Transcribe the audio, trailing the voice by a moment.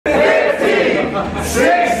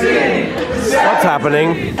16! What's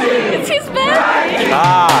happening? It's his birthday!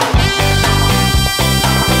 Ah!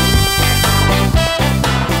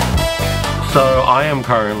 So I am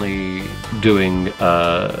currently doing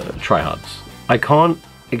tryhards. I can't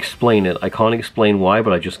explain it. I can't explain why,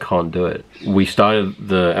 but I just can't do it. We started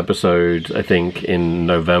the episode, I think, in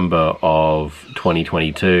November of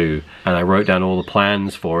 2022, and I wrote down all the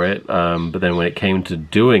plans for it, but then when it came to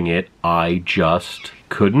doing it, I just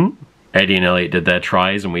couldn't. Eddie and Elliot did their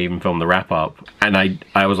tries, and we even filmed the wrap-up, and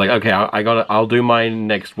I was like, okay, I'll do mine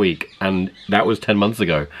next week, and that was 10 months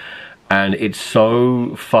ago. And it's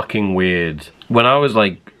so fucking weird. When I was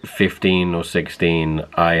like 15 or 16,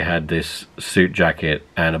 I had this suit jacket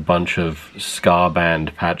and a bunch of scar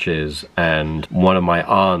band patches, and one of my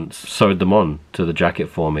aunts sewed them on to the jacket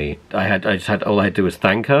for me. all I had to do was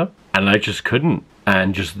thank her, and I just couldn't.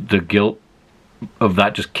 And just the guilt of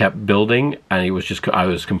that just kept building, and it was just, I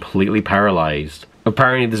was completely paralyzed.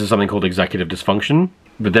 Apparently this is something called executive dysfunction,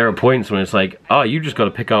 but there are points when it's like, oh, you just got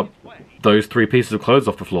to pick up those 3 pieces of clothes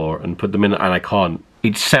off the floor and put them in, and I can't.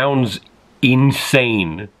 It sounds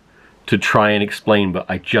insane to try and explain, but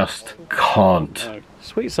I just can't.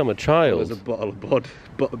 Sweet summer child. There's a bottle of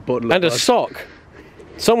bottle and a sock.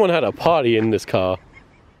 Someone had a party in this car.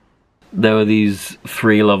 There were these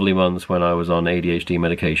 3 lovely months when I was on ADHD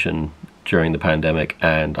medication during the pandemic,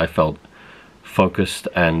 and I felt focused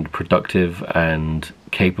and productive and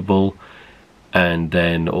capable, and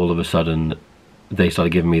then all of a sudden they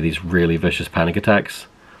started giving me these really vicious panic attacks,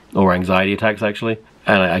 or anxiety attacks actually,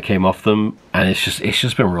 and I came off them, and it's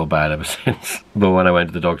just been real bad ever since. But when I went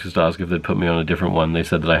to the doctors to ask if they'd put me on a different one, they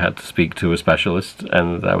said that I had to speak to a specialist,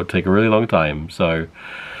 and that would take a really long time, so...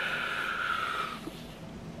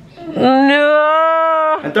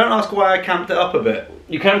 No! And don't ask why I camped it up a bit.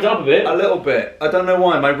 You camped up a bit? A little bit. I don't know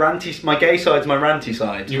why. My gay side's my ranty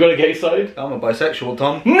side. You got a gay side? I'm a bisexual,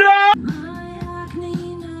 Tom. No!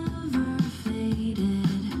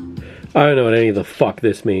 I don't know what any of the fuck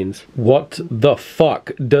this means. What the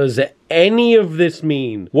fuck does any of this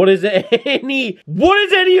mean? What does any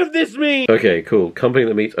of this mean? Okay, cool. Company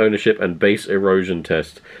that meets ownership and base erosion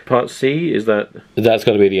test. Part C, that's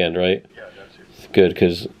gotta be the end, right? Yeah, that's it. Good,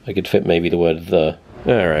 because I could fit maybe the word the.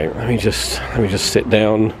 Alright, let me just sit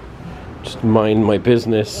down. Just mind my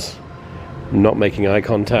business. Not making eye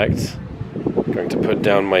contact. Going to put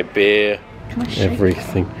down my beer.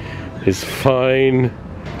 Everything is fine.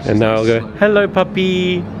 And now I'll go, hello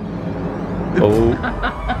puppy! Oh,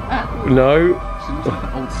 no. She looks like an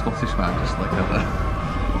old Scottish man, just like her.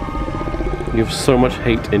 You have so much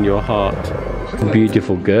hate in your heart.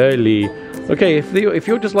 Beautiful girly. Okay, if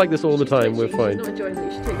you're just like this all the time, we're fine.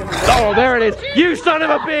 Oh, there it is! You son of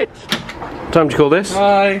a bitch! Time to call this?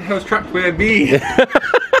 Hi, I was trapped by a bee.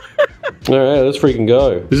 Alright, let's freaking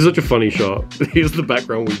go. This is such a funny shot. Here's the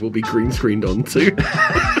background we will be green screened onto.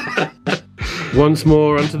 Once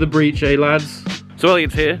more onto the breach, eh lads? So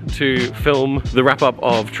Elliot's here to film the wrap-up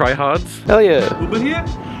of Tryhards. Elliot! Over here?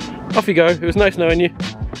 Off you go, it was nice knowing you.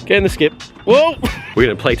 Get in the skip. Whoa! We're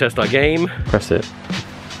gonna play test our game. Press it.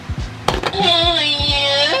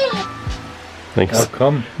 Thanks. How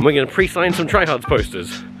come? We're gonna pre-sign some Tryhards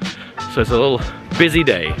posters. So it's a little busy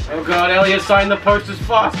day. Oh god, Elliot, sign the posters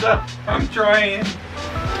faster! I'm trying.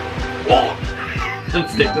 Don't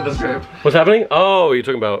stick to the script. What's happening? Oh, you're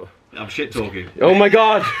talking about... I'm shit talking. Oh my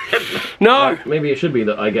god! No! Maybe it should be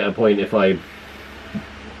that I get a point if I...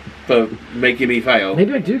 For making me fail.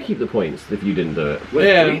 Maybe I do keep the points if you didn't do it.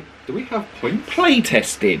 Yeah. Do we have points? Play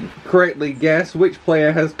testing. Correctly guess which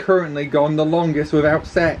player has currently gone the longest without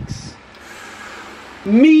sex.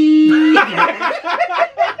 Me!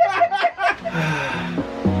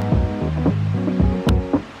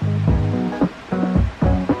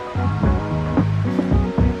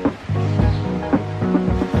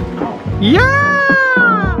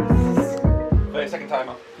 Yes! 30-second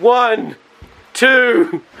timer. 1,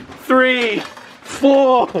 2, 3,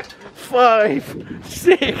 4, 5,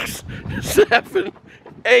 6, 7,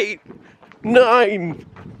 8, 9,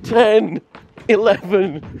 10,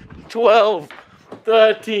 11, 12,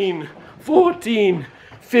 13, 14,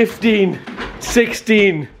 15,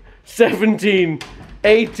 16, 17,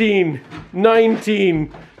 18,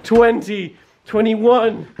 19, 20,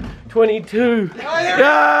 21, 22.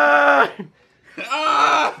 Ah!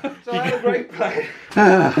 So I had a great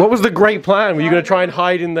plan. What was the great plan? Were you going to try and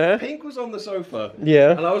hide in there? Pink was on the sofa.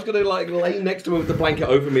 Yeah. And I was going to like lay next to her with the blanket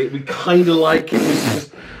over me. We kind of like it was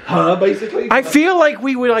just her basically. I feel like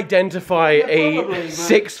we would identify probably, a but-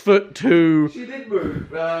 6'2" She did move.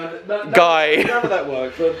 Guy. None of that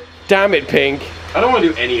worked. But Damn it, Pink. I don't want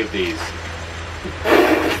to do any of these.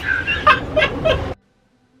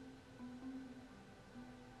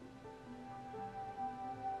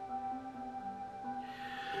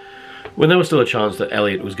 When there was still a chance that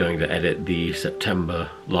Elliot was going to edit the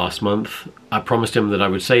September last month, I promised him that I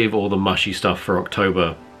would save all the mushy stuff for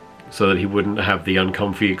October so that he wouldn't have the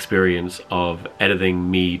uncomfy experience of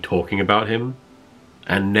editing me talking about him.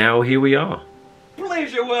 And now here we are.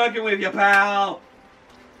 Pleasure working with you, pal.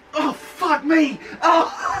 Oh, fuck me.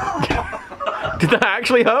 Oh. Did that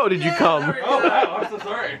actually hurt or did you come? Oh, wow, I'm so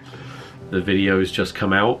sorry. The video's just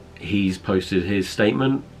come out. He's posted his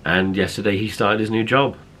statement and yesterday he started his new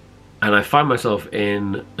job. And I find myself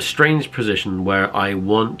in a strange position where I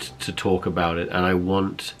want to talk about it and I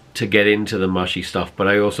want to get into the mushy stuff, but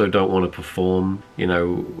I also don't want to perform, you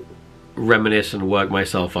know, reminisce and work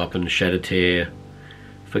myself up and shed a tear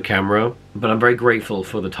for camera. But I'm very grateful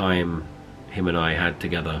for the time him and I had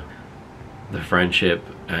together. The friendship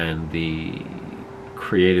and the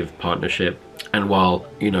creative partnership. And while,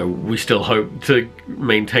 you know, we still hope to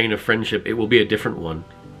maintain a friendship, it will be a different one.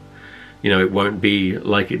 You know, it won't be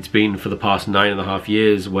like it's been for the past 9.5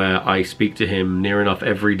 years where I speak to him near enough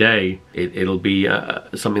every day. It'll be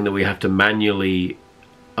something that we have to manually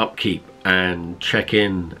upkeep and check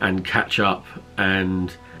in and catch up,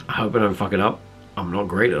 and I hope I don't fuck it up. I'm not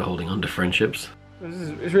great at holding on to friendships.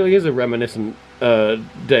 This really is a reminiscent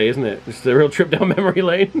day, isn't it? It's a real trip down memory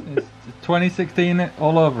lane. It's 2016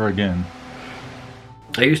 all over again.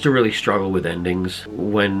 I used to really struggle with endings.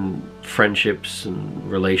 When friendships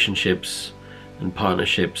and relationships and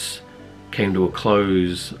partnerships came to a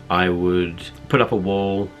close, I would put up a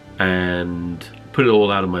wall and put it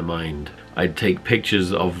all out of my mind. I'd take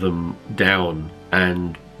pictures of them down,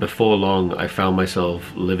 and before long I found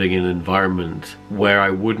myself living in an environment where I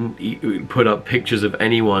wouldn't put up pictures of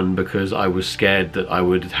anyone because I was scared that I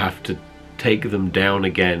would have to take them down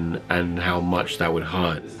again and how much that would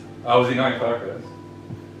hurt. I was in 95 guys.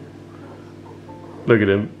 Look at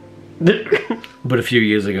him. But a few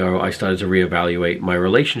years ago I started to reevaluate my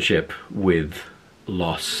relationship with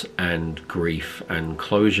loss and grief and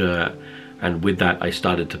closure, and with that I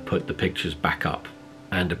started to put the pictures back up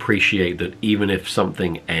and appreciate that even if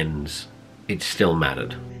something ends, it still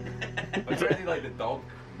mattered. It's really like the dog.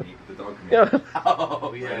 The dog. Yeah.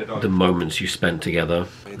 Oh, yeah. The moments you spent together,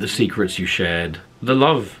 the secrets you shared, the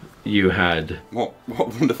love you had. What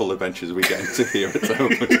wonderful adventures we get to hear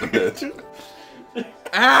at home.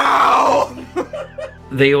 Ow!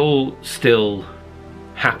 They all still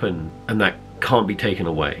happen, and that can't be taken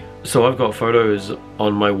away. So I've got photos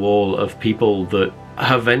on my wall of people that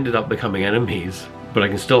have ended up becoming enemies, but I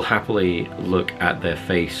can still happily look at their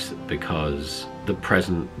face because the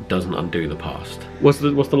present doesn't undo the past. What's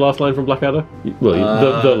the last line from Blackadder?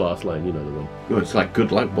 Well, the last line, you know the one. Oh, it's like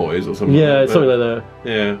good luck, boys, or something. Yeah, like it's something like that.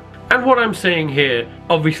 Yeah. And what I'm saying here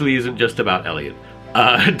obviously isn't just about Elliot.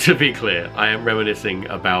 To be clear, I am reminiscing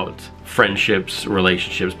about friendships,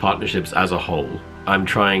 relationships, partnerships as a whole. I'm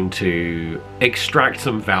trying to extract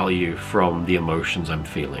some value from the emotions I'm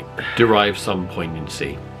feeling, derive some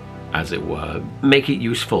poignancy, as it were, make it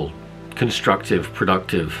useful, constructive,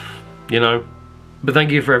 productive, you know? But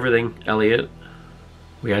thank you for everything, Elliot.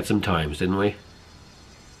 We had some times, didn't we?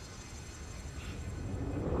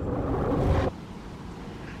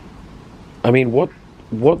 I mean,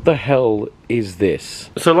 what the hell is this?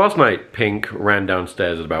 So last night, Pink ran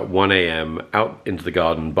downstairs at about 1 AM, out into the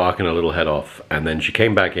garden, barking her little head off, and then she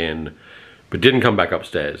came back in, but didn't come back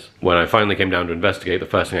upstairs. When I finally came down to investigate, the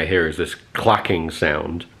first thing I hear is this clacking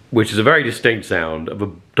sound, which is a very distinct sound of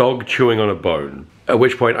a dog chewing on a bone. At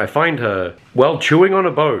which point I find her, well, chewing on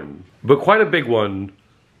a bone, but quite a big one,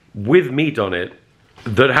 with meat on it,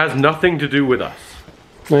 that has nothing to do with us.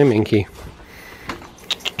 Hi, Minky.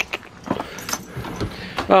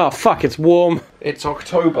 Oh, fuck, it's warm. It's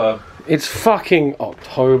October. It's fucking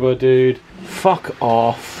October, dude. Fuck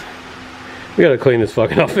off. We gotta clean this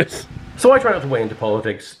fucking office. So I try not to weigh into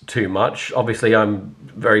politics too much. Obviously, I'm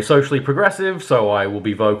very socially progressive, so I will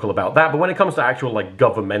be vocal about that. But when it comes to actual, like,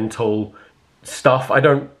 governmental stuff, I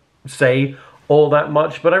don't say all that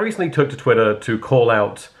much. But I recently took to Twitter to call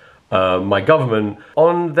out my government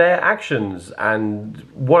on their actions and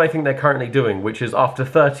what I think they're currently doing, which is after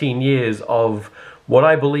 13 years of what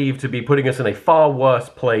I believe to be putting us in a far worse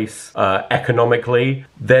place economically,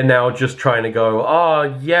 they're now just trying to go,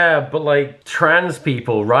 oh yeah, but like trans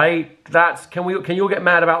people, right? Can you all get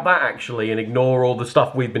mad about that actually and ignore all the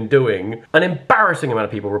stuff we've been doing? An embarrassing amount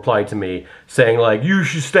of people replied to me saying like, you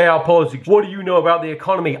should stay out of politics. What do you know about the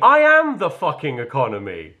economy? I am the fucking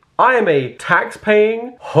economy. I am a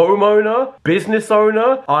tax-paying homeowner, business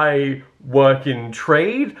owner. I work in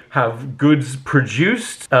trade, have goods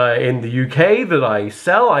produced in the UK that I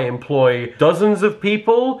sell. I employ dozens of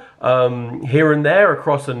people here and there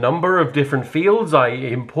across a number of different fields. I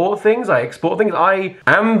import things, I export things. I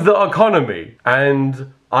am the economy,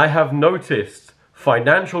 and I have noticed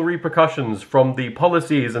financial repercussions from the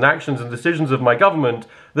policies and actions and decisions of my government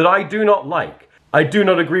that I do not like. I do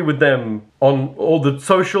not agree with them on all the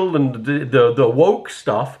social and the woke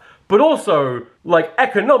stuff, but also, like,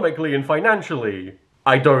 economically and financially,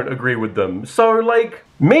 I don't agree with them. So, like,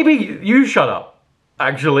 maybe you shut up,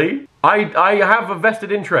 actually. I have a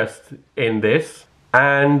vested interest in this,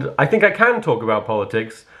 and I think I can talk about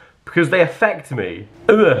politics because they affect me.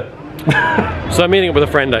 So I'm meeting up with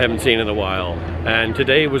a friend I haven't seen in a while, and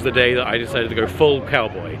today was the day that I decided to go full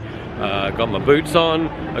cowboy. Got my boots on,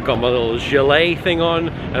 I got my little gilet thing on,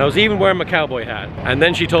 and I was even wearing my cowboy hat. And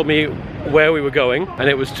then she told me where we were going, and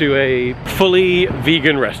it was to a fully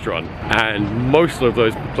vegan restaurant. And most of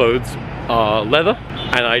those clothes are leather,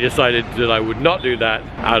 and I decided that I would not do that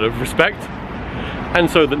out of respect, and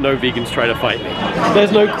so that no vegans try to fight me.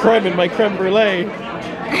 There's no creme in my creme brulee.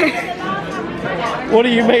 What are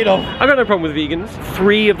you made of? I've got no problem with vegans.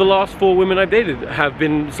 3 of the last 4 women I've dated have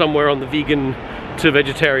been somewhere on the vegan to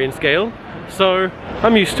vegetarian scale, so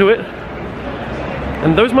I'm used to it.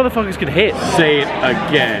 And those motherfuckers can hit. Say it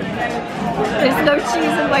again. There's no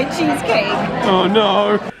cheese in my cheesecake. Oh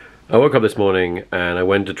no. I woke up this morning and I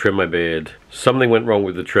went to trim my beard. Something went wrong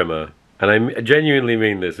with the trimmer, and I genuinely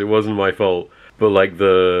mean this, it wasn't my fault, but like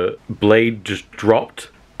the blade just dropped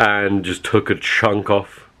and just took a chunk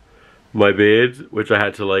off my beard, which I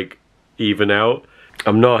had to like even out.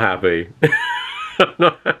 I'm not happy. I'm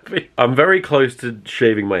not happy. I'm very close to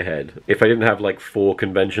shaving my head. If I didn't have like 4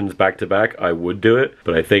 conventions back to back, I would do it.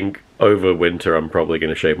 But I think over winter, I'm probably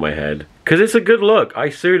gonna shave my head. Cause it's a good look, I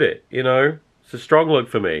suit it, you know? It's a strong look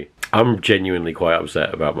for me. I'm genuinely quite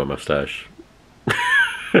upset about my mustache.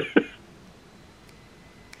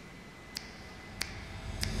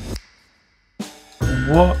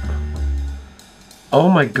 What? Oh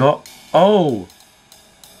my god. Oh.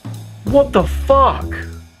 What the fuck?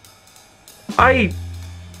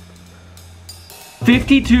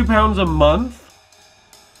 52 pounds a month?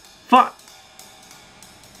 Fuck.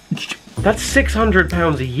 That's 600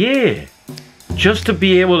 pounds a year. Just to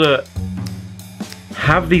be able to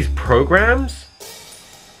have these programs?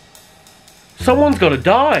 Someone's gotta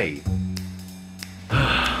die.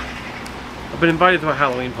 I've been invited to a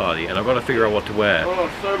Halloween party and I've got to figure out what to wear.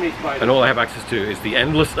 Oh, so many spiders. And all I have access to is the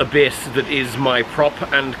endless abyss that is my prop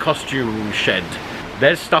and costume shed.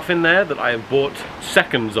 There's stuff in there that I have bought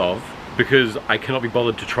seconds of because I cannot be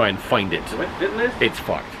bothered to try and find it. It's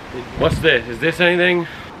fucked. What's this? Is this anything?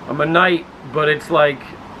 I'm a knight, but it's like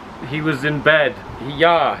he was in bed.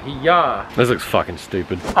 He-yah. This looks fucking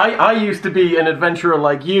stupid. I used to be an adventurer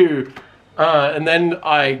like you, and then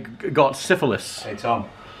I got syphilis. Hey Tom.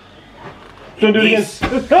 Don't do it again.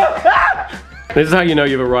 This is how you know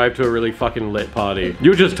you've arrived to a really fucking lit party.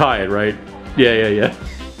 You're just tired, right? Yeah.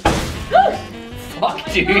 Fuck,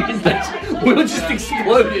 dude. We were just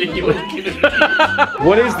exploded and you were looking at me.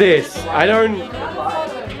 What is this? I don't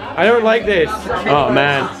like this. Oh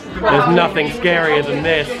man, there's nothing scarier than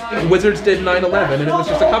this. Wizards did 9/11 and it was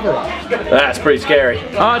just a cover-up. That's pretty scary.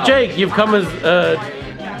 Jake, you've come as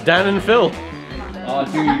Dan and Phil.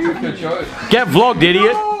 Dude, you good choice. Get vlogged,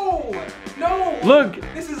 idiot. No! Look,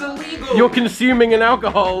 This is illegal! you're consuming an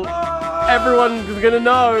alcohol. Everyone's gonna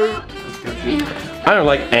know. I don't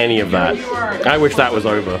like any of that. I wish that was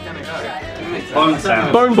over.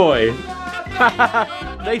 Bone Boy.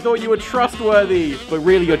 They thought you were trustworthy, but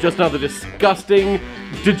really you're just another disgusting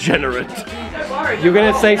degenerate. You're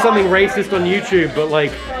gonna say something racist on YouTube, but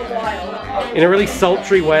like in a really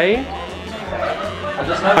sultry way.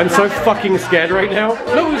 I'm so fucking scared right now.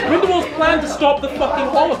 No, it was Grindelwald's plan to stop the fucking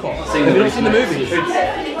Holocaust. Have you not seen the movies?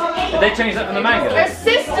 Did they change that from the manga? Her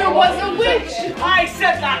sister was a witch! I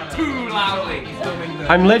said that too loudly!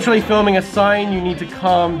 I'm literally filming a sign, you need to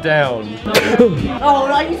calm down. Oh,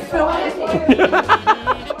 are you filming?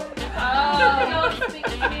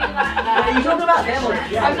 You talking about them or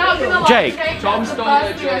I'm not gonna lie. Jake. Tom stole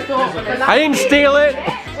it. I didn't steal it!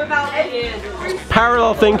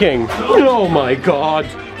 Parallel thinking. Oh my god.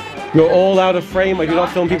 You're all out of frame. I do not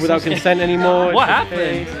film people without consent anymore. What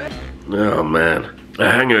happened? Oh man. A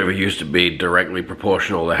hangover used to be directly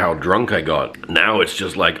proportional to how drunk I got. Now it's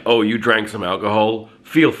just like, oh, you drank some alcohol?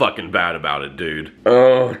 Feel fucking bad about it, dude.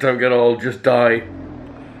 Oh, don't get old, just die.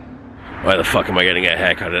 Why the fuck am I getting a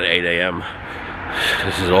haircut at 8 AM?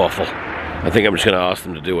 This is awful. I think I'm just gonna ask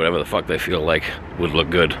them to do whatever the fuck they feel like would look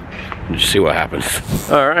good and just see what happens.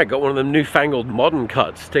 Alright, got one of them newfangled modern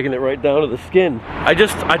cuts, taking it right down to the skin. I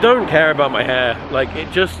don't care about my hair. Like,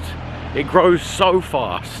 it grows so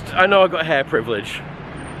fast. I know I got hair privilege,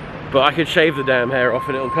 but I could shave the damn hair off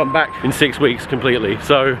and it'll come back in 6 weeks completely.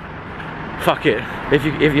 So, fuck it.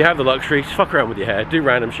 If you have the luxury, just fuck around with your hair. Do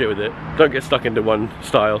random shit with it. Don't get stuck into one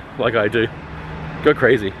style like I do. Go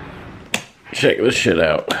crazy. Check this shit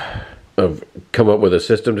out. I've come up with a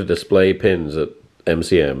system to display pins at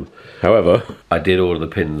MCM. However, I did order the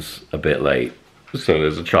pins a bit late, so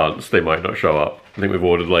there's a chance they might not show up. I think we've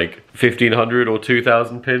ordered like 1,500 or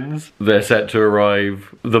 2,000 pins. They're set to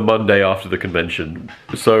arrive the Monday after the convention.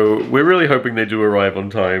 So we're really hoping they do arrive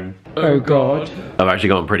on time. Oh God. I've actually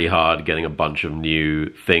gone pretty hard getting a bunch of new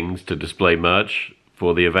things to display merch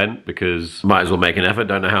for the event, because might as well make an effort.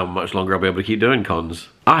 Don't know how much longer I'll be able to keep doing cons.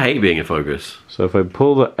 I hate being in focus. So if I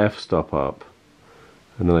pull the f-stop up,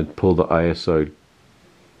 and then I pull the ISO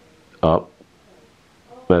up,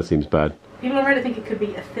 that seems bad. People on Reddit think it could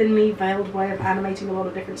be a thinly veiled way of animating a lot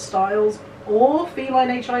of different styles, or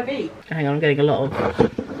feline HIV. Hang on, I'm getting a lot of...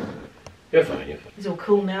 You're fine, you're fine. It's all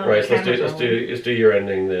cool now. Right, so let's do your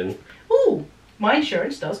ending then. Ooh, my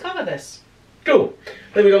insurance does cover this. Cool.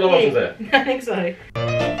 Then we got the options there. I think so.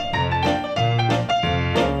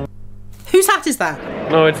 Whose hat is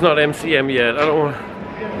that? No, it's not MCM yet. I don't want...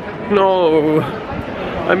 No.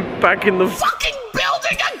 I'm back in the fucking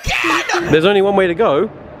building again! There's only one way to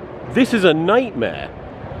go. This is a nightmare.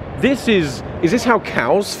 Is this how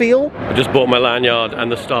cows feel? I just bought my lanyard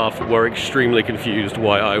and the staff were extremely confused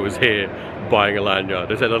why I was here buying a lanyard.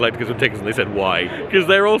 They said I'd like to get some tickets and they said why? Because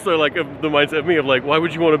they're also like the mindset of me of like, why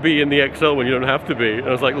would you want to be in the XL when you don't have to be? And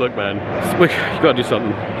I was like, look man, you gotta do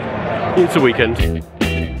something. It's a weekend.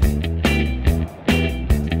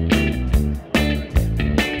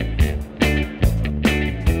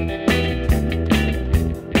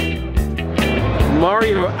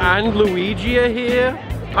 Mario and Luigi are here?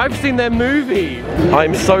 I've seen their movie.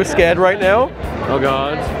 I'm so scared right now. Oh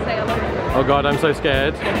god. Oh god, I'm so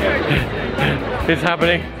scared. It's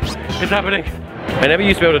happening. It's happening. I never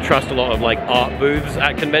used to be able to trust a lot of like art booths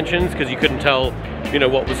at conventions because you couldn't tell, you know,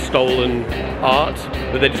 what was stolen art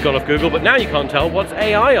that they just got off Google, but now you can't tell what's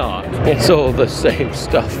AI art. It's all the same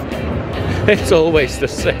stuff. It's always the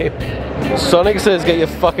same. Sonic says get your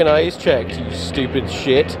fucking eyes checked, you stupid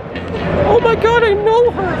shit. Oh my god, I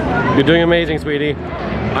know her! You're doing amazing, sweetie.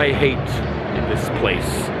 I hate this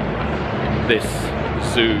place. This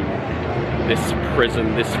zoo. This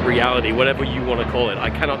prison, this reality, whatever you want to call it. I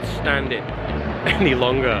cannot stand it any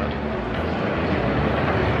longer.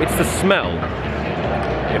 It's the smell,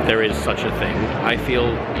 if there is such a thing. I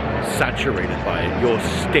feel saturated by it. Your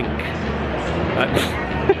stink.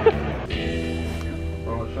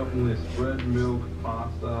 Shopping list: bread, milk,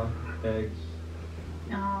 pasta, eggs.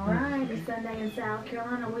 Alright, it's Sunday in South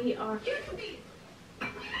Carolina. We are...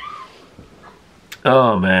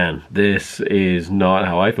 Oh man, this is not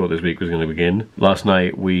how I thought this week was going to begin. Last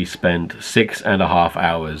night we spent 6.5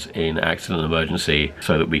 hours in accident emergency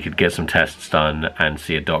so that we could get some tests done and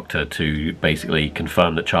see a doctor to basically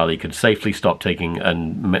confirm that Charlie could safely stop taking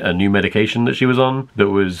a new medication that she was on that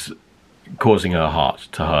was causing her heart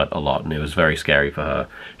to hurt a lot, and it was very scary for her.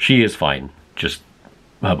 She is fine, just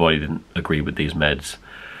her body didn't agree with these meds.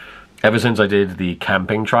 Ever since I did the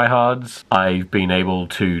camping tryhards, I've been able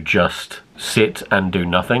to just sit and do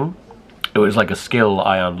nothing. It was like a skill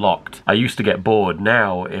I unlocked. I used to get bored.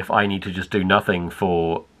 Now, if I need to just do nothing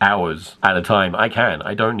for hours at a time, I can.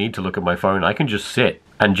 I don't need to look at my phone. I can just sit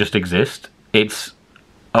and just exist. It's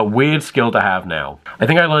a weird skill to have now. I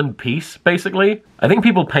think I learned peace, basically. I think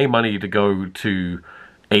people pay money to go to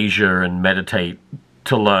Asia and meditate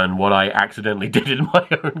to learn what I accidentally did in my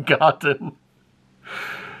own garden.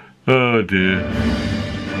 Oh dear.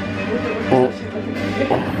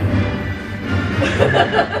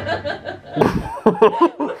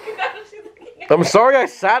 I'm sorry I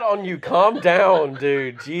sat on you. Calm down,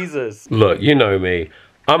 dude. Jesus. Look, you know me.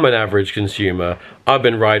 I'm an average consumer. I've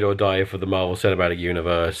been ride or die for the Marvel Cinematic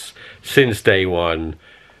Universe since day one.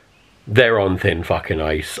 They're on thin fucking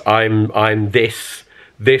ice. I'm this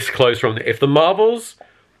close from if the Marvels,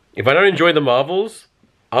 if I don't enjoy the Marvels,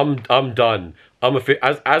 I'm done.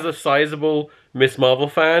 As a sizable Miss Marvel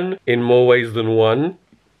fan in more ways than one,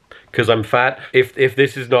 because I'm fat. If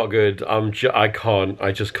this is not good, I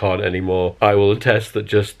just can't anymore. I will attest that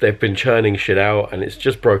they've been churning shit out and it's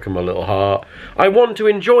just broken my little heart. I want to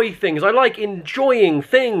enjoy things. I like enjoying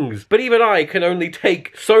things, but even I can only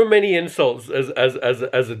take so many insults as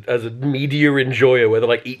a media enjoyer, where they're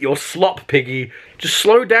like, eat your slop, piggy. Just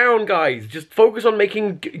slow down, guys. Just focus on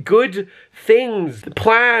making good things.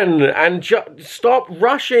 Plan and stop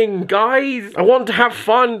rushing, guys. I want to have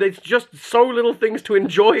fun. There's just so little things to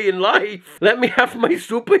enjoy in life. Let me have my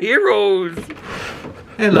superheroes.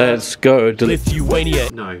 Let's go to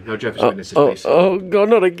Lithuania. No, Jeff is witness, please. Oh god,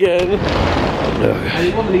 not again. And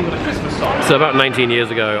it wasn't even a Christmas song. So about 19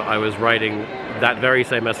 years ago, I was riding that very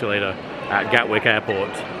same escalator at Gatwick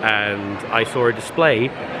Airport, and I saw a display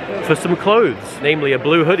for some clothes, namely a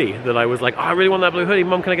blue hoodie that I was like, oh, I really want that blue hoodie.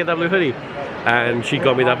 Mum, can I get that blue hoodie? And she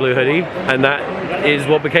got me that blue hoodie, and that is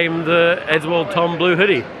what became the Edgeworld Tom blue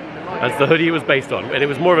hoodie. That's the hoodie it was based on, and it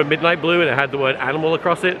was more of a midnight blue, and it had the word animal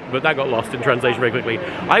across it, but that got lost in translation very quickly.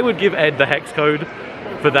 I would give Ed the hex code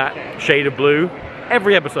for that shade of blue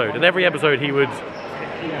every episode, and every episode he would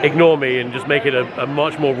ignore me and just make it a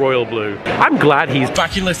much more royal blue. I'm glad he's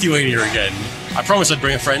back in Lithuania again. I promised I'd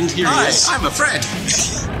bring a friend. Here he is. I'm a friend.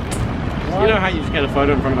 You know how you just get a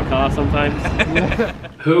photo in front of a car sometimes?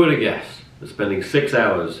 Who would have guessed that spending 6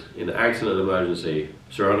 hours in an accident and emergency,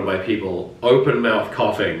 surrounded by people open-mouth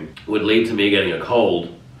coughing, would lead to me getting a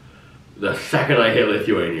cold the second I hit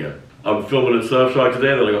Lithuania? I'm filming at Surfshark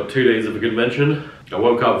today, and then I got 2 days of a good mention. I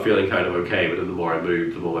woke up feeling kind of okay, but then the more I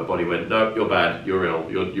moved, the more my body went, no, you're bad, you're ill,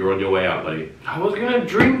 you're on your way out, buddy. I was gonna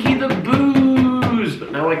drinky the booze, but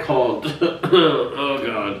now I can't. Oh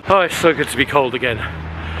god. Oh, it's so good to be cold again.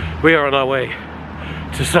 We are on our way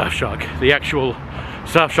to Surfshark, the actual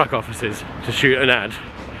Surfshark offices, to shoot an ad,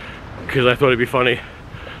 because I thought it'd be funny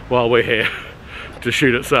while we're here to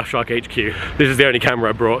shoot at Surfshark HQ. This is the only camera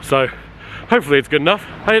I brought, so hopefully it's good enough.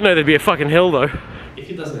 I didn't know there'd be a fucking hill though. If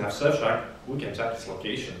he doesn't have Surfshark, we can check his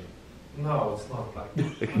location. No, it's not like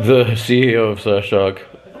The CEO of Surfshark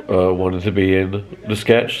wanted to be in the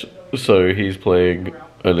sketch, so he's playing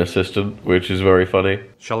an assistant, which is very funny.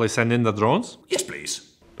 Shall I send in the drones? Yes, please.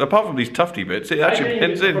 Apart from these tufty bits, it actually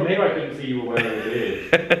blends in. From here I couldn't see you were wearing a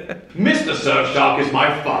beard. Mr. Surfshark is my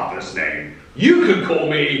father's name. You can call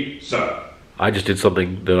me Sir. I just did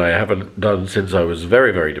something that I haven't done since I was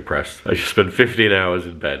very, very depressed. I just spent 15 hours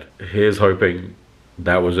in bed. Here's hoping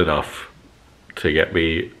that was enough to get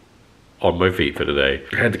me on my feet for today.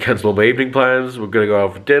 I had to cancel all my evening plans. We're gonna go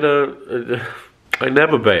out for dinner. I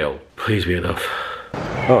never bail. Please be enough.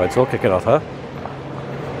 Oh, it's all kicking off, huh?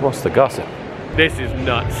 What's the gossip? This is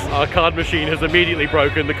nuts. Our card machine has immediately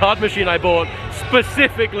broken. The card machine I bought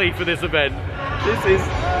specifically for this event. This is...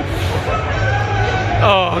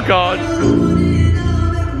 Oh god.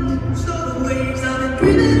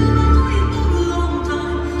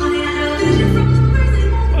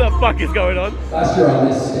 What the fuck is going on? Last year on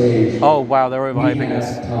this stage, oh wow, they're overhyping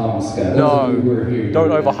this. TomSka. No,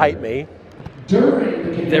 don't overhype me.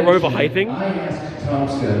 During the they're overhyping? I asked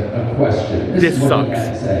TomSka a question. This is what sucks. he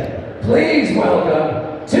had to say. Please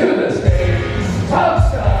welcome to the stage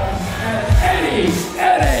TomSka and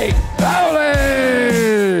Eddie Bowley.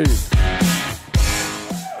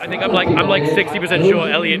 I think I'm like 60% sure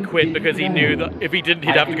Elliot quit because he knew that if he didn't,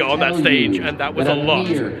 he'd have to go on that stage, and that was a lot.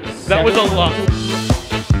 That was a lot.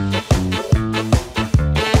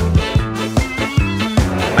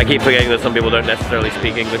 I keep forgetting that some people don't necessarily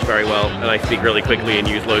speak English very well, and I speak really quickly and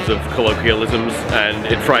use loads of colloquialisms, and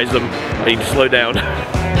it fries them. I need to slow down.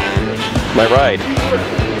 My ride.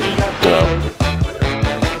 No.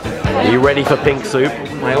 Are you ready for pink soup?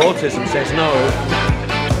 My autism says no.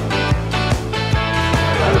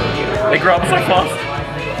 They grow up so fast.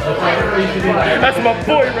 That's my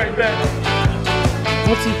boy right there.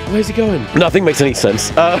 Where's he going? Nothing makes any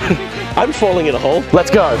sense. I'm falling in a hole. Let's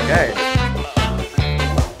go. Okay.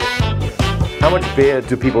 How much beer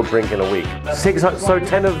do people drink in a week? 600, so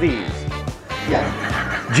 10 of these.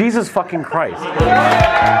 Yeah. Jesus fucking Christ.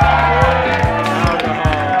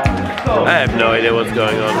 I have no idea what's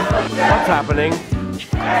going on. What's happening?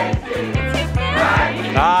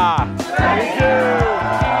 Ah.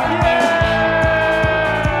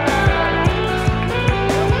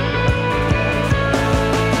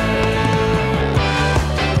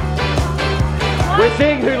 We're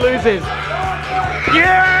seeing who loses.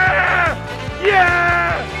 Yeah!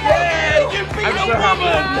 Yeah! Yeah! You beat a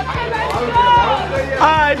woman!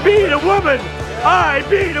 I beat a woman! I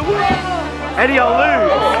beat a woman! Eddie, I'll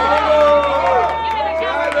lose.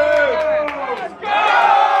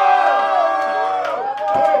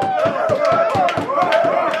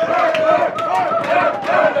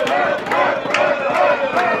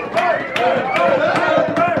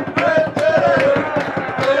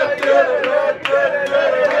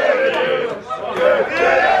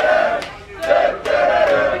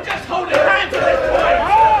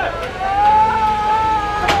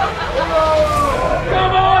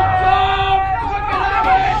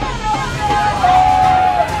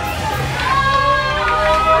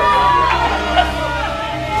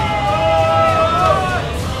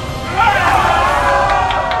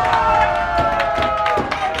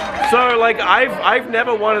 like I've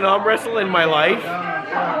never won an arm wrestle in my life,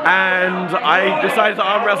 and I decided to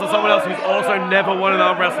arm wrestle someone else who's also never won an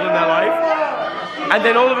arm wrestle in their life. And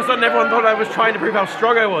then all of a sudden everyone thought I was trying to prove how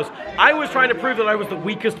strong I was. I was trying to prove that I was the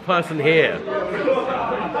weakest person here.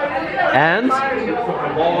 And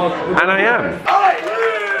I am.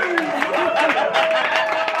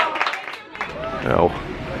 Ow.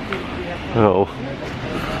 Oh.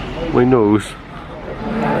 My nose.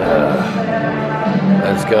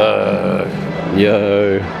 Let's go.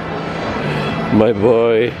 Yo. My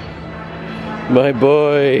boy. My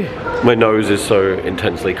boy. My nose is so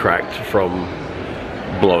intensely cracked from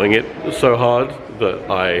blowing it so hard that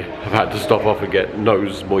I have had to stop off and get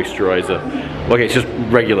nose moisturizer. Okay, it's just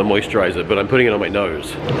regular moisturizer, but I'm putting it on my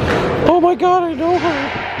nose. Oh my god, I know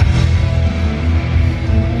her.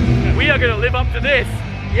 We are gonna live up to this.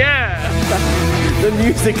 Yeah. The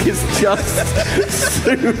music is just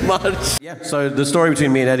too much. Yeah. So the story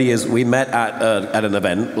between me and Eddie is we met at an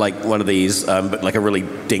event, like one of these, but like a really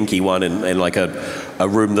dinky one in like a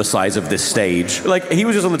room the size of this stage. Like he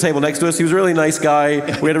was just on the table next to us. He was a really nice guy.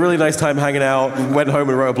 We had a really nice time hanging out. Went home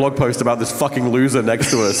and wrote a blog post about this fucking loser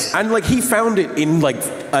next to us. And like he found it in like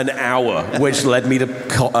an hour, which led me to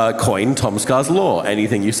coin TomSka's law.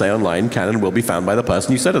 Anything you say online can and will be found by the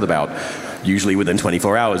person you said it about. Usually within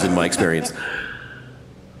 24 hours in my experience.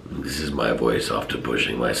 This is my voice after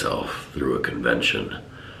pushing myself through a convention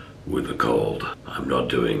with a cold. I'm not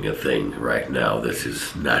doing a thing right now. This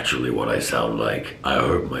is naturally what I sound like. I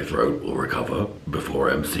hope my throat will recover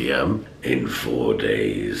before MCM in 4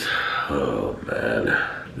 days. Oh man,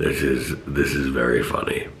 this is very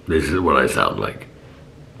funny. This is what I sound like.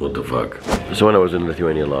 What the fuck? So when I was in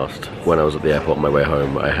Lithuania last, when I was at the airport on my way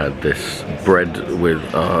home, I had this bread with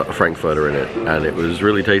Frankfurter in it, and it was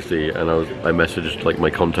really tasty. And I messaged like my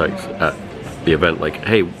contacts at the event, like,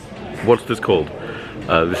 hey, what's this called?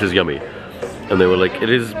 This is yummy. And they were like, it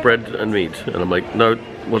is bread and meat. And I'm like, no,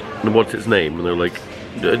 what's its name? And they were like,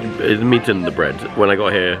 it's meat in the bread. When I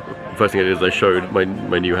got here, first thing I did is I showed my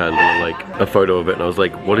new hand and like a photo of it, and I was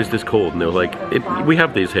like, what is this called? And they were like, we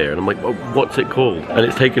have these here. And I'm like, oh, what's it called? And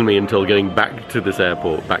it's taken me until getting back to this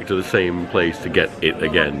airport, back to the same place to get it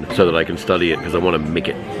again, so that I can study it, because I want to make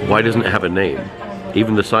it. Why doesn't it have a name?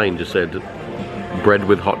 Even the sign just said bread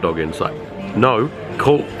with hot dog inside. No,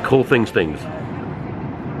 call things things.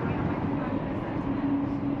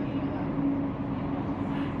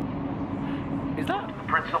 Is that the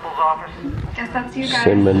principal's office? Guess that's you guys.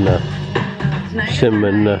 Simona. I'm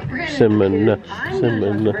filming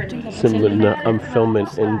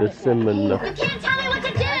in the Simona. You can't tell me what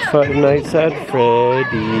to do! Five Nights at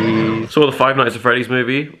Freddy's. Saw the Five Nights at Freddy's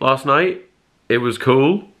movie last night. It was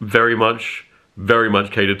cool. Very much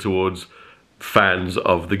catered towards fans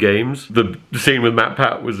of the games. The scene with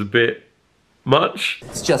MatPat was a bit much.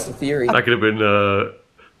 It's just a theory. That could have been a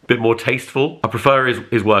bit more tasteful. I prefer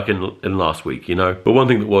his work in last week, you know? But one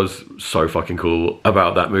thing that was so fucking cool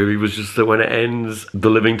about that movie was just that when it ends, the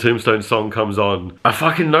Living Tombstone song comes on. I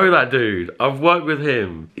fucking know that dude. I've worked with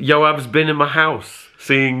him. Yoav's been in my house.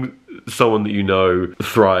 Seeing someone that you know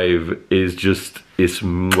thrive is just, it's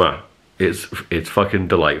mwah. It's fucking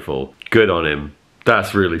delightful. Good on him.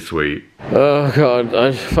 That's really sweet. Oh god,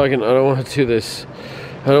 I don't want to do this.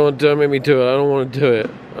 I don't want to do it, make me do it. I don't want to do it.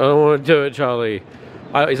 I don't want to do it, Charlie.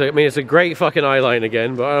 He's like, I mean, it's a great fucking eyeline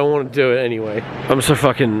again, but I don't want to do it anyway. I'm so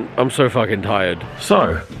fucking tired.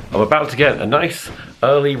 So, I'm about to get a nice,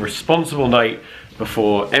 early, responsible night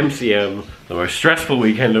before MCM, the most stressful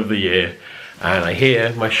weekend of the year, and I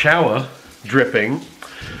hear my shower dripping,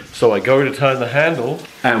 so I go to turn the handle,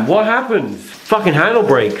 and what happens? Fucking handle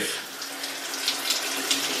breaks.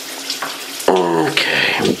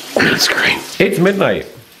 Okay, that's great. It's midnight.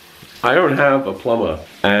 I don't have a plumber,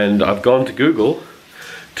 and I've gone to Google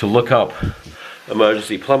to look up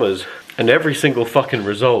emergency plumbers, and every single fucking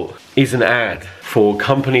result is an ad for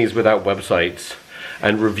companies without websites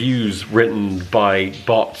and reviews written by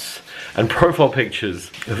bots and profile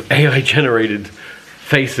pictures of AI generated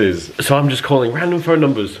faces. So I'm just calling random phone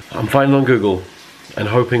numbers I'm finding on Google and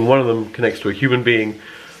hoping one of them connects to a human being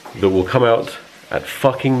that will come out at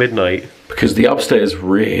fucking midnight, because the upstairs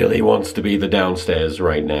really wants to be the downstairs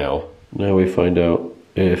right now. Now we find out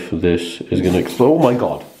if this is gonna explode. Oh my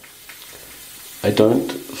god. I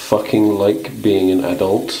don't fucking like being an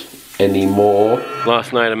adult anymore.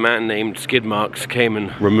 Last night a man named Skidmarks came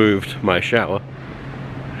and removed my shower.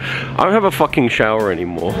 I don't have a fucking shower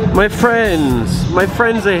anymore. My friends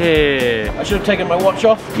are here. I should have taken my watch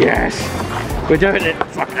off. Yes, we're doing it.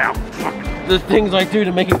 Fuck now. Fuck. the things I do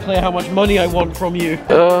to make it clear how much money I want from you.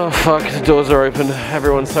 Oh fuck, the doors are open.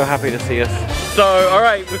 Everyone's so happy to see us. So,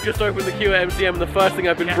 alright, we've just opened the queue at MCM. The first thing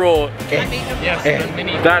I've been brought. Yes, the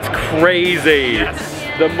mini. That's crazy.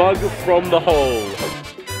 Yes. The mug from the hole.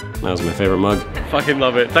 That was my favourite mug. Fucking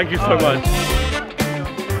love it. Thank you so much.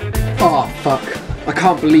 Oh fuck. I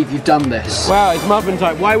can't believe you've done this. Wow, it's muffin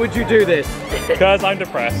time. Why would you do this? Because I'm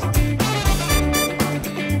depressed.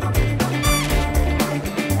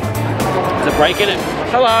 There's a break in it.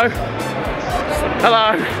 Hello.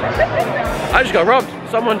 Hello. I just got robbed.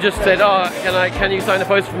 Someone just said, oh, can you sign a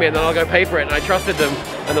poster for me, and then I'll go pay for it, and I trusted them,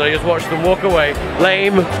 and then I just watched them walk away.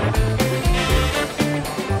 Lame.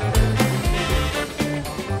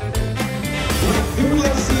 Who would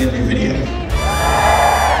like to see a new video?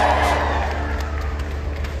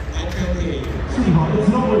 Sweetheart, it's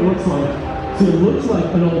not what it looks like. So it looks like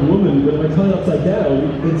an old woman, but if I turn it upside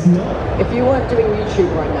down, it's not. If you weren't doing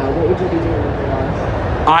YouTube right now, what would you be doing with your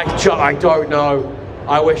life? I don't know.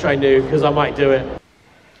 I wish I knew, because I might do it.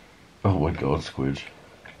 Oh my god, Squidge.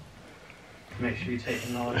 Make sure you take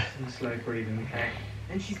a nice and slow breathing, okay?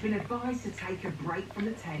 And she's been advised to take a break from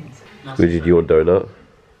the tent. Squidgy, do you want donut?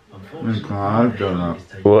 I have donut.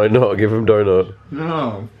 Why not? Give him donut.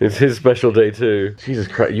 No. It's his special day too. Jesus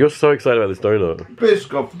Christ, you're so excited about this donut.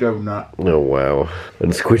 Biscoff donut. Oh wow.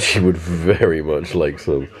 And Squidgy would very much like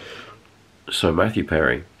some. So Matthew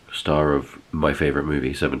Perry, star of my favourite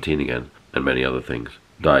movie, 17 Again, and many other things,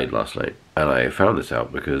 died last night. And I found this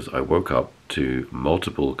out because I woke up to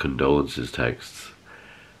multiple condolences texts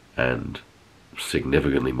and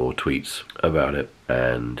significantly more tweets about it,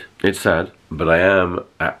 and it's sad, but I am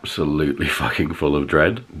absolutely fucking full of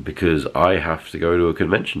dread because I have to go to a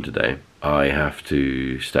convention today. I have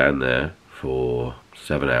to stand there for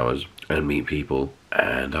 7 hours and meet people,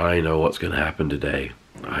 and I know what's going to happen today.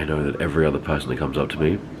 I know that every other person that comes up to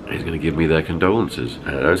me is going to give me their condolences.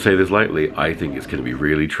 And I don't say this lightly, I think it's going to be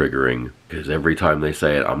really triggering, because every time they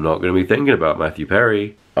say it, I'm not going to be thinking about Matthew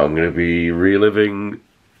Perry. I'm going to be reliving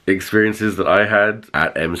experiences that I had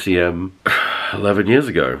at MCM 11 years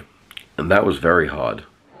ago. And that was very hard.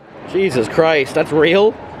 Jesus Christ, that's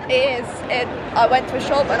real? It is. I went to a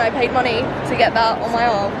shop and I paid money to get that on my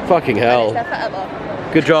arm. Fucking hell. And it's there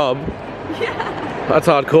forever. Good job. Yeah. That's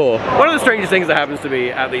hardcore. One of the strangest things that happens to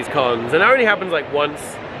me at these cons, and it only happens like once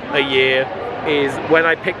a year, is when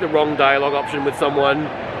I pick the wrong dialogue option with someone.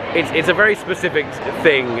 It's a very specific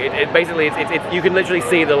thing. Basically you can literally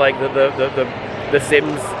see the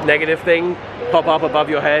Sims negative thing pop up above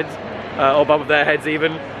your head, or above their heads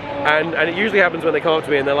even, and it usually happens when they come up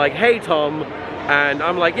to me and they're like, "Hey Tom," and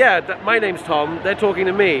I'm like, "Yeah, my name's Tom." They're talking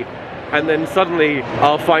to me. And then suddenly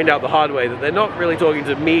I'll find out the hard way that they're not really talking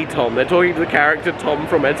to me, Tom. They're talking to the character Tom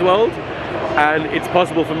from Ridgewell. And it's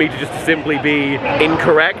possible for me to just simply be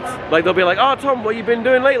incorrect. Like they'll be like, "Oh Tom, what have you been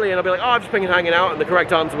doing lately?" And I'll be like, "Oh, I've just been hanging out." And the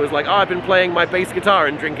correct answer was like, "Oh, I've been playing my bass guitar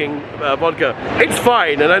and drinking vodka." It's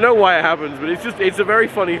fine, and I know why it happens, but it's a very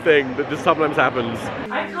funny thing that just sometimes happens.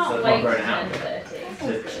 I can't wait to turn 30.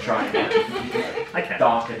 To try and get Okay.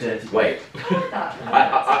 darker, dirty. Wait.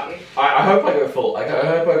 I hope I go full. I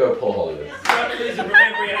hope I go Paul Hollywood. From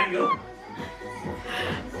every angle.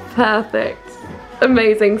 Perfect.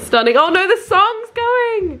 Amazing. Stunning. Oh no, the song's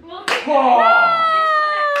going!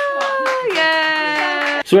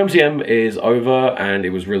 Yeah! So MCM is over and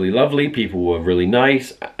it was really lovely, people were really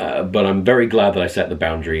nice, but I'm very glad that I set the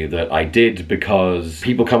boundary that I did, because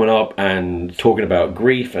people coming up and talking about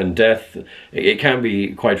grief and death, it can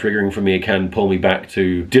be quite triggering for me. It can pull me back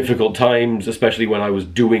to difficult times, especially when I was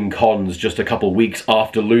doing cons just a couple weeks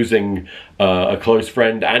after losing a close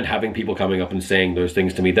friend and having people coming up and saying those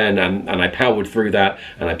things to me then, and I powered through that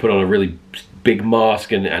and I put on a really big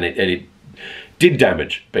mask and it did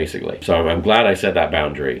damage, basically. So I'm glad I set that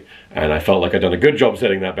boundary, and I felt like I'd done a good job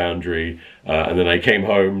setting that boundary, and then I came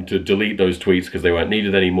home to delete those tweets because they weren't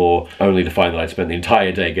needed anymore, only to find that I'd spent the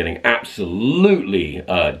entire day getting absolutely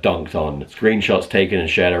dunked on. Screenshots taken and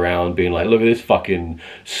shared around, being like, "Look at this fucking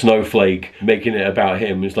snowflake," making it about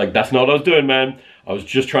him. It's like, that's not what I was doing, man. I was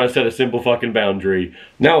just trying to set a simple fucking boundary.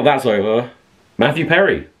 Now that's over, Matthew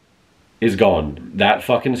Perry is gone. That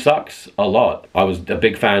fucking sucks a lot. I was a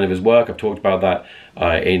big fan of his work. I've talked about that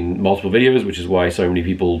in multiple videos, which is why so many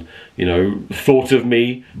people, you know, thought of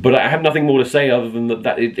me. But I have nothing more to say other than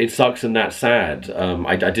that it sucks and that's sad.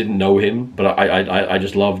 I didn't know him, but I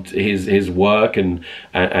just loved his work and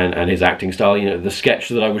his acting style. You know, the sketch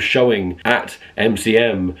that I was showing at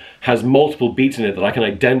MCM has multiple beats in it that I can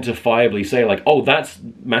identifiably say, like, oh, that's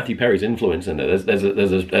Matthew Perry's influence in it.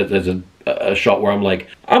 There's a shot where I'm like,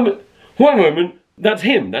 one moment, that's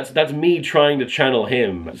him. That's me trying to channel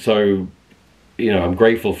him. So you know, I'm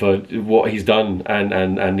grateful for what he's done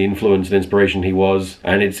and the influence and inspiration he was.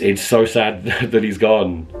 And it's so sad that he's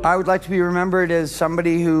gone. I would like to be remembered as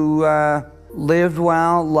somebody who lived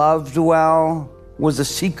well, loved well, was a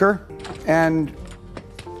seeker, and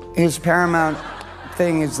his paramount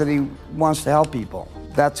thing is that he wants to help people.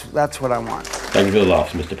 That's what I want. Thank you for the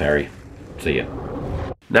laughs, Mr. Perry. See ya.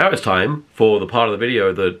 Now it's time for the part of the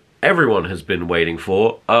video that everyone has been waiting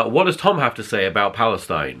for. What does Tom have to say about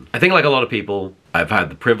Palestine? I think like a lot of people, I've had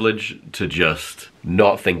the privilege to just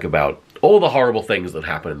not think about all the horrible things that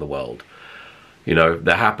happen in the world. You know,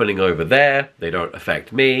 they're happening over there, they don't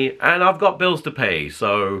affect me, and I've got bills to pay,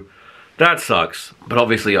 so that sucks. But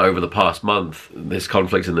obviously over the past month, this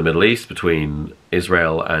conflict in the Middle East between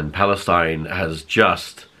Israel and Palestine has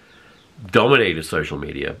just dominated social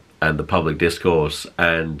media and the public discourse,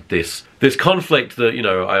 and this conflict that, you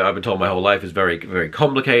know, I've been told my whole life is very, very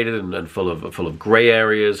complicated and full of grey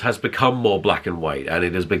areas, has become more black and white, and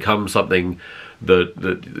it has become something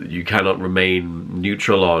that you cannot remain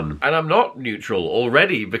neutral on. And I'm not neutral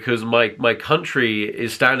already, because my country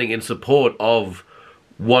is standing in support of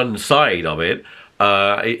one side of it,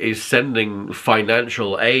 is sending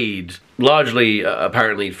financial aid, largely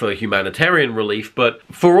apparently for humanitarian relief, but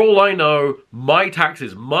for all I know, my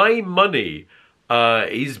taxes, my money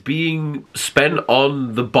is being spent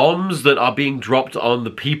on the bombs that are being dropped on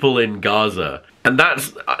the people in Gaza. And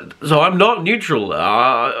that's, so I'm not neutral.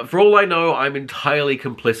 For all I know, I'm entirely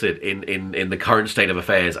complicit in the current state of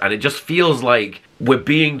affairs, and it just feels like we're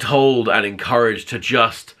being told and encouraged to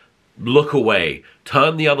just look away,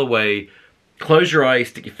 turn the other way, close your eyes,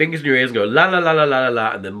 stick your fingers in your ears and go la la la la la la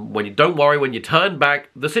la, and then when you don't worry, when you turn back,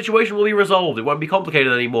 the situation will be resolved. It won't be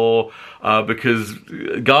complicated anymore, because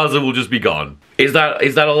Gaza will just be gone. Is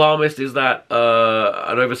that alarmist? Is that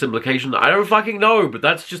an oversimplification? I don't fucking know, but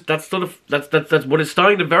that's what it's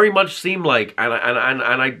starting to very much seem like,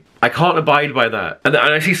 and I can't abide by that. And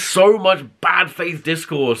I see so much bad faith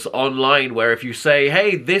discourse online where if you say,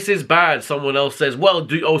 hey, this is bad, someone else says, well,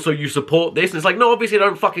 so you support this? And it's like, no, obviously I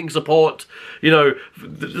don't fucking support, you know,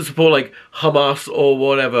 support like Hamas or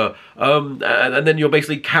whatever. And then you're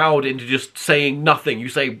basically cowed into just saying nothing. You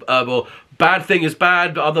say, well, bad thing is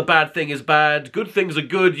bad, other bad thing is bad, good things are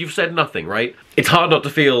good, you've said nothing, right? It's hard not to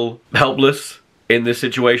feel helpless in this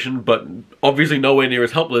situation, but obviously nowhere near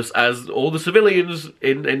as helpless as all the civilians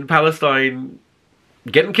in Palestine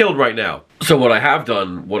getting killed right now. So what I have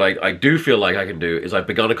done, what I do feel like I can do, is I've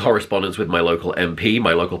begun a correspondence with my local MP,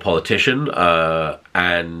 my local politician,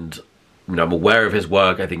 and you know, I'm aware of his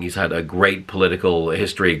work. I think he's had a great political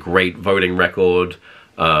history, great voting record.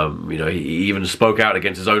 You know, he even spoke out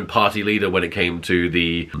against his own party leader when it came to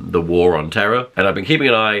the war on terror. And I've been keeping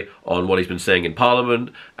an eye on what he's been saying in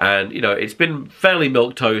Parliament. And, you know, it's been fairly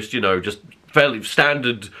milquetoast, you know, just fairly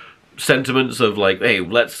standard sentiments of like, hey,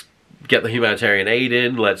 let's get the humanitarian aid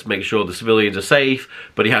in, let's make sure the civilians are safe.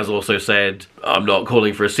 But he has also said, I'm not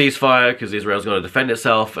calling for a ceasefire because Israel's going to defend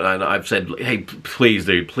itself. And I've said, hey, please,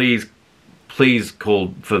 dude, please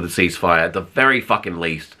call for the ceasefire at the very fucking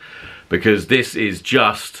least. Because this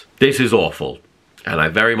is awful. And I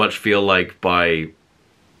very much feel like by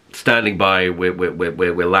standing by,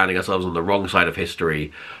 we're landing ourselves on the wrong side of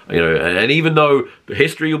history. You know, and even though the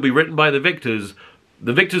history will be written by the victors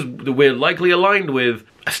that we're likely aligned with,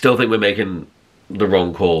 I still think we're making the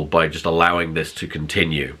wrong call by just allowing this to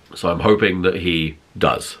continue. So I'm hoping that he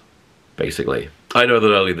does, basically. I know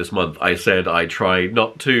that earlier this month I said I try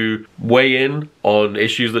not to weigh in on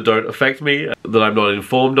issues that don't affect me, that I'm not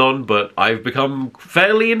informed on, but I've become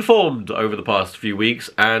fairly informed over the past few weeks,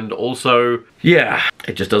 and also, yeah,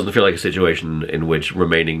 it just doesn't feel like a situation in which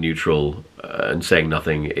remaining neutral and saying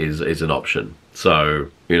nothing is an option.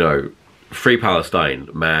 So, you know, free Palestine,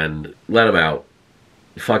 man, let them out.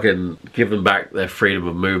 Fucking give them back their freedom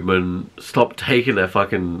of movement. Stop taking their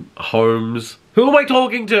fucking homes. Who am I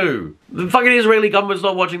talking to? The fucking Israeli government's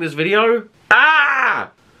not watching this video?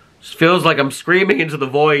 Ah! Just feels like I'm screaming into the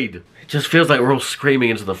void. It just feels like we're all screaming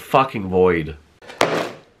into the fucking void.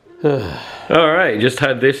 Alright, just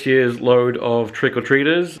had this year's load of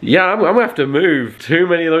trick-or-treaters. Yeah, I'm gonna have to move. Too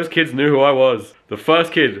many of those kids knew who I was. The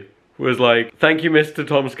first kid was like, thank you, Mr.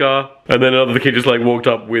 TomSka. And then another kid just like walked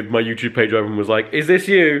up with my YouTube page open and was like, is this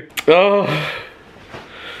you? Oh,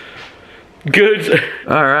 good.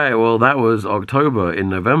 All right, well, that was October. In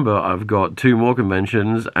November, I've got 2 more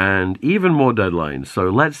conventions and even more deadlines. So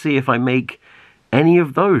let's see if I make any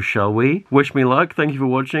of those, shall we? Wish me luck. Thank you for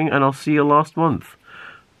watching, and I'll see you last month.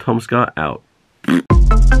 TomSka out.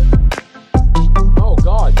 Oh,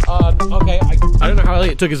 God. Okay, I don't know how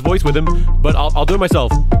Elliot took his voice with him, but I'll do it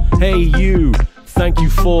myself. Hey, you. Thank you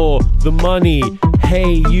for the money.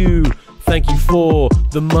 Hey, you. Thank you for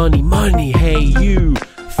the money, money. Hey you.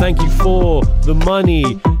 Thank you for the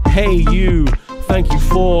money. Hey you. Thank you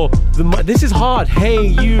for the money. This is hard. Hey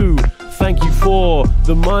you. Thank you for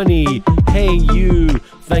the money. Hey you.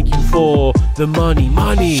 Thank you for the money,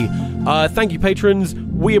 money. Thank you, patrons.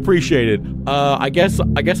 We appreciate it. I guess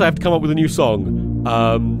I have to come up with a new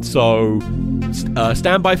song. So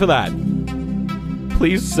stand by for that.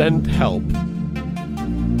 Please send help.